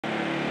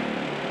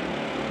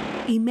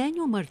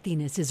Emanuel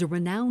Martinez is a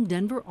renowned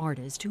Denver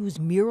artist whose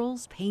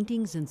murals,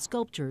 paintings, and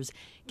sculptures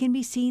can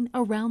be seen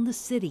around the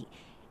city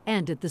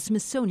and at the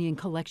Smithsonian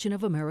Collection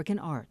of American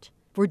Art.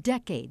 For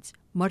decades,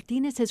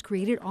 Martinez has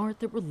created art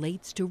that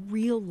relates to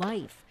real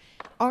life,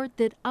 art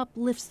that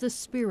uplifts the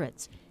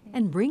spirits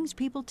and brings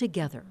people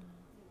together.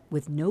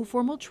 With no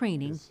formal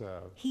training,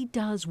 he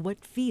does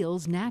what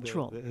feels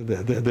natural.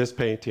 This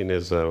painting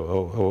is a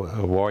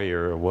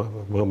warrior, a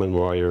woman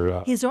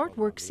warrior. His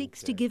artwork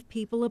seeks to give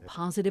people a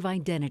positive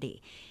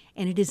identity,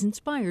 and it is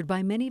inspired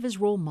by many of his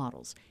role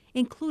models,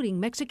 including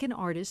Mexican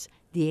artists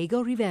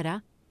Diego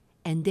Rivera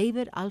and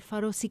David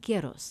Alfaro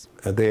Siqueiros.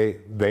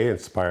 They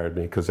inspired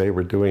me because they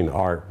were doing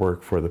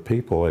artwork for the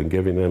people and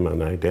giving them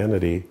an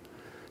identity,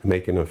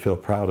 making them feel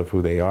proud of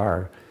who they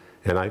are.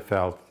 And I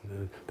felt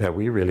that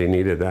we really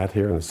needed that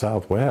here in the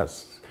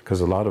Southwest,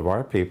 because a lot of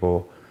our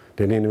people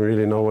didn't even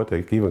really know what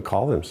they even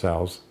call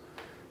themselves,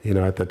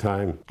 at the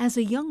time. As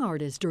a young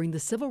artist during the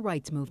Civil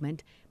Rights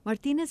Movement,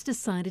 Martinez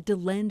decided to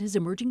lend his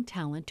emerging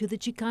talent to the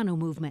Chicano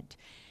movement,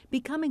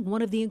 becoming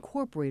one of the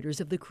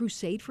incorporators of the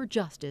Crusade for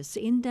Justice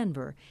in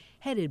Denver,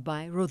 headed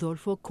by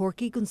Rodolfo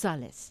Corky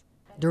Gonzalez.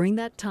 During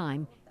that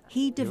time,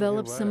 he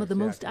developed some of the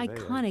most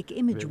iconic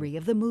imagery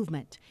of the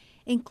movement,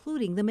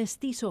 including the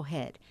mestizo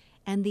head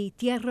and the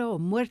Tierra o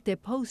Muerte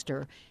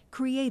poster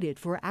created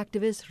for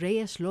activist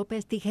Reyes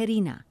Lopez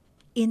Tijerina.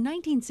 In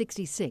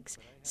 1966,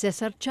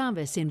 Cesar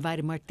Chavez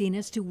invited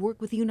Martinez to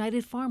work with the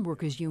United Farm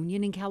Workers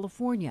Union in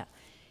California,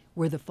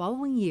 where the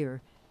following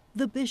year,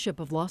 the Bishop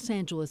of Los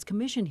Angeles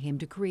commissioned him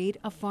to create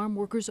a farm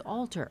workers'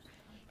 altar,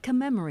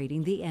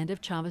 commemorating the end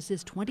of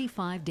Chavez's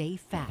 25-day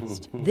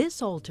fast.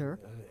 This altar,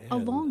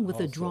 along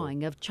with a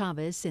drawing of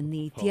Chavez in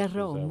the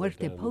Tierra o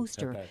Muerte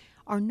poster,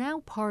 are now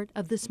part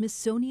of the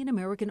Smithsonian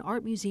American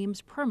Art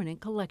Museum's permanent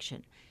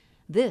collection.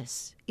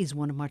 This is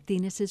one of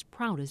Martinez's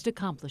proudest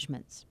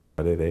accomplishments.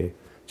 They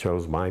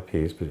chose my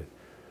piece,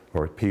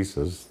 or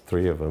pieces,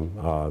 3 of them,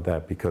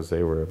 that because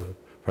they were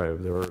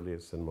probably the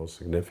earliest and most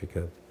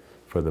significant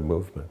for the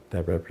movement,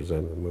 that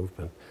represented the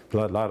movement. A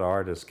lot of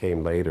artists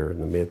came later in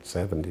the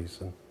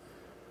mid-70s,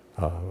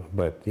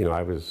 but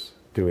I was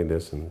doing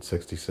this in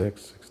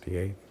 66,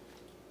 68,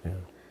 yeah.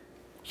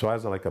 So I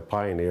was like a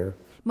pioneer.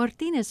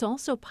 Martinez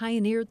also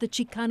pioneered the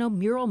Chicano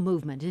mural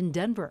movement in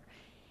Denver.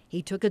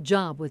 He took a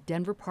job with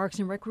Denver Parks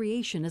and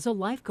Recreation as a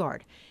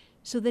lifeguard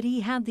so that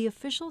he had the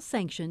official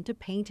sanction to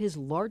paint his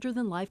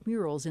larger-than-life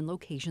murals in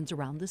locations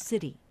around the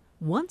city.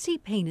 Once he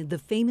painted the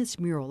famous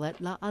mural at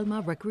La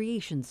Alma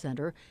Recreation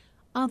Center,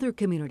 other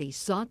communities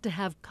sought to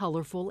have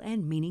colorful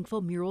and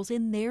meaningful murals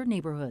in their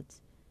neighborhoods.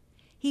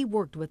 He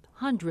worked with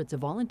hundreds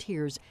of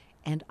volunteers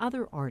and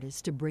other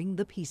artists to bring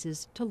the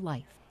pieces to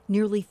life.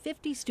 Nearly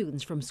 50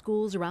 students from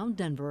schools around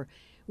Denver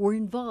were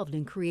involved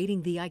in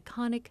creating the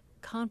iconic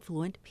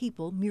Confluent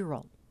People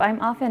mural.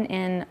 I'm often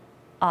in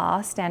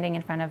awe standing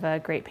in front of a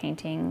great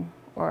painting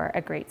or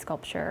a great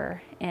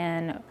sculpture,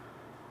 and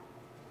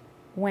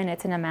when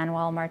it's an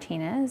Emanuel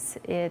Martinez,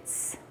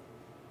 it's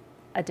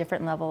a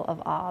different level of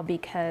awe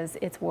because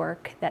it's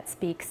work that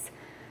speaks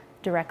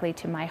directly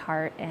to my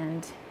heart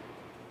and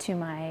to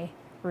my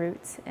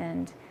roots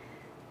and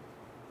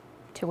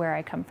to where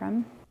I come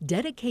from.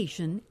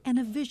 Dedication and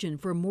a vision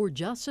for a more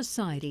just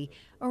society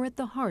are at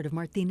the heart of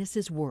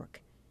Martinez's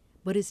work.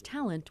 But his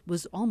talent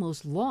was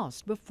almost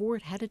lost before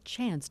it had a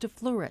chance to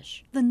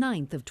flourish. The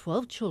 9th of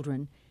 12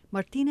 children,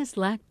 Martinez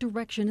lacked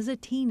direction as a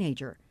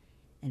teenager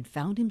and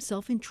found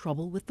himself in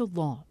trouble with the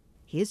law.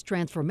 His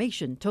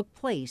transformation took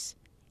place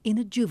in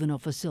a juvenile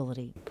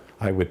facility.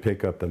 I would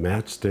pick up the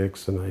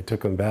matchsticks and I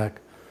took them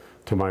back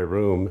to my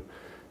room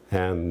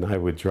and I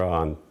would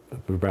draw on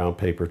brown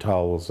paper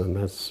towels, and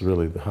that's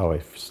really how I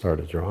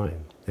started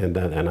drawing. And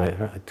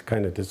I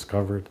kind of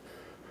discovered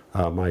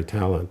my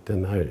talent,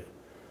 and I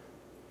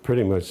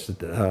pretty much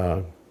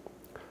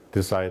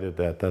decided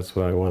that that's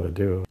what I want to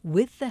do.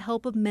 With the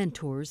help of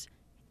mentors,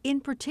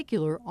 in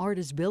particular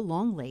artist Bill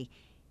Longley,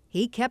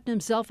 he kept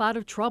himself out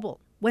of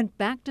trouble, went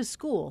back to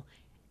school,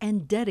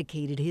 and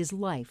dedicated his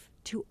life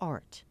to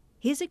art.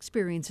 His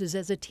experiences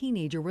as a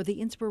teenager were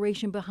the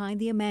inspiration behind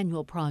the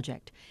Emanuel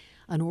Project,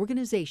 an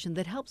organization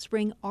that helps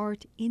bring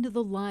art into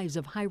the lives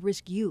of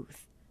high-risk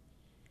youth.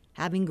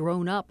 Having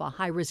grown up a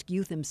high-risk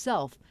youth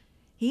himself,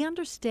 he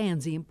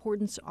understands the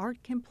importance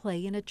art can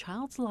play in a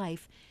child's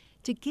life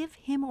to give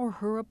him or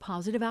her a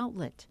positive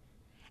outlet.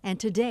 And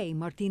today,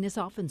 Martinez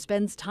often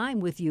spends time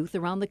with youth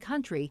around the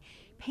country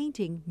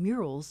painting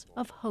murals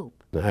of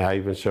hope. I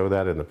even show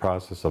that in the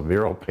process of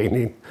mural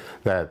painting,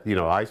 that,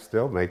 I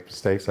still make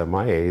mistakes at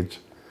my age,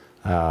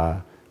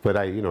 but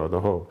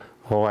the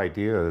whole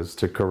idea is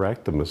to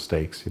correct the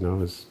mistakes,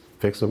 is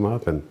fix them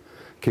up and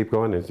keep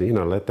going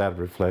and, let that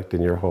reflect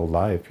in your whole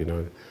life,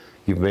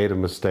 You've made a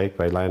mistake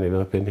by lining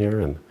up in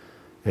here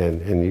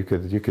and you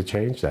could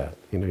change that.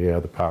 You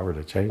have the power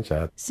to change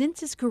that. Since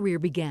his career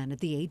began at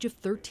the age of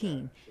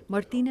 13,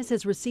 Martinez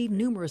has received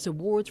numerous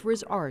awards for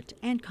his art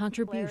and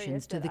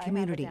contributions to the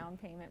community.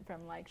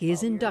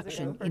 His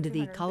induction into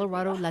the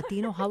Colorado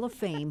Latino Hall of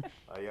Fame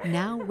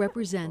now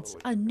represents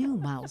a new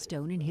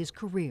milestone in his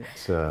career.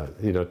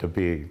 To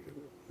be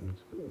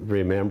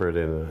remembered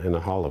in a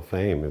Hall of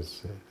Fame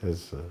is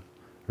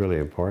really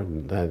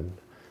important, and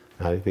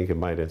I think it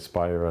might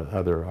inspire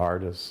other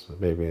artists,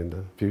 maybe in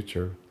the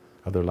future,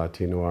 other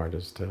Latino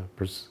artists to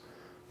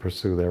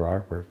pursue their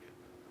artwork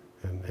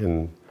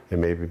and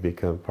maybe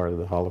become part of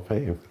the Hall of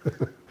Fame.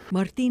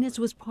 Martinez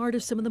was part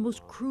of some of the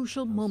most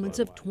crucial moments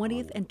of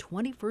 20th and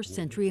 21st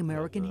century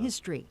American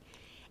history,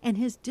 and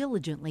has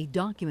diligently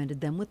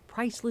documented them with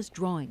priceless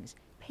drawings,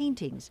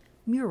 paintings,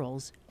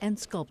 murals, and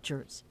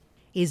sculptures.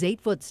 His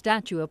 8-foot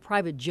statue of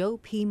Private Joe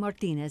P.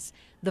 Martinez,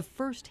 the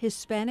first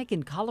Hispanic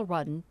and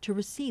Coloradan to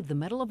receive the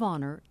Medal of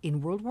Honor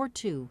in World War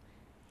II,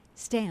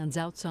 stands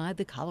outside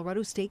the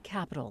Colorado State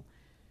Capitol,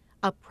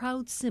 a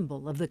proud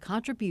symbol of the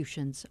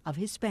contributions of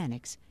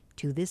Hispanics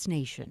to this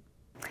nation.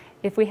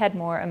 If we had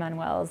more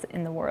Emanuels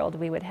in the world,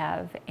 we would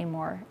have a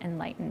more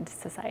enlightened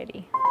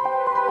society.